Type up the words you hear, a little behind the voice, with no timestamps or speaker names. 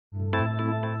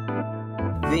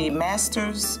The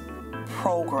master's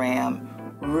program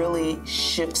really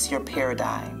shifts your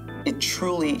paradigm. It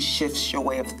truly shifts your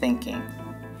way of thinking.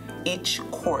 Each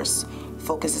course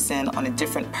focuses in on a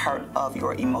different part of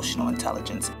your emotional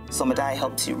intelligence. So Medaille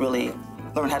helps you really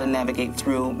learn how to navigate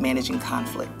through managing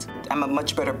conflict. I'm a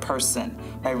much better person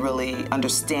by really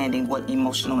understanding what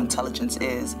emotional intelligence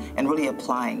is and really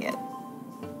applying it.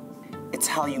 It's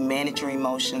how you manage your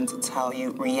emotions, it's how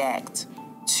you react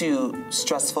to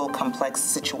stressful, complex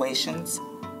situations,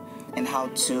 and how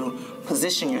to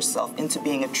position yourself into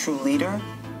being a true leader.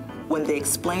 When they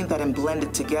explain that and blend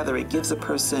it together, it gives a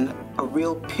person a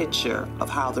real picture of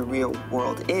how the real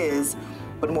world is,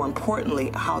 but more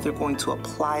importantly, how they're going to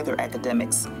apply their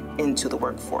academics into the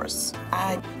workforce.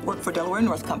 I work for Delaware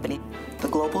North Company, the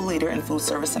global leader in food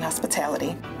service and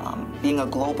hospitality. Being a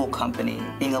global company,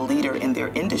 being a leader in their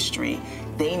industry,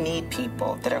 they need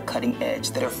people that are cutting edge,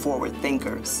 that are forward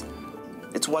thinkers.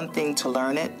 It's one thing to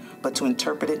learn it, but to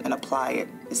interpret it and apply it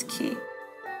is key.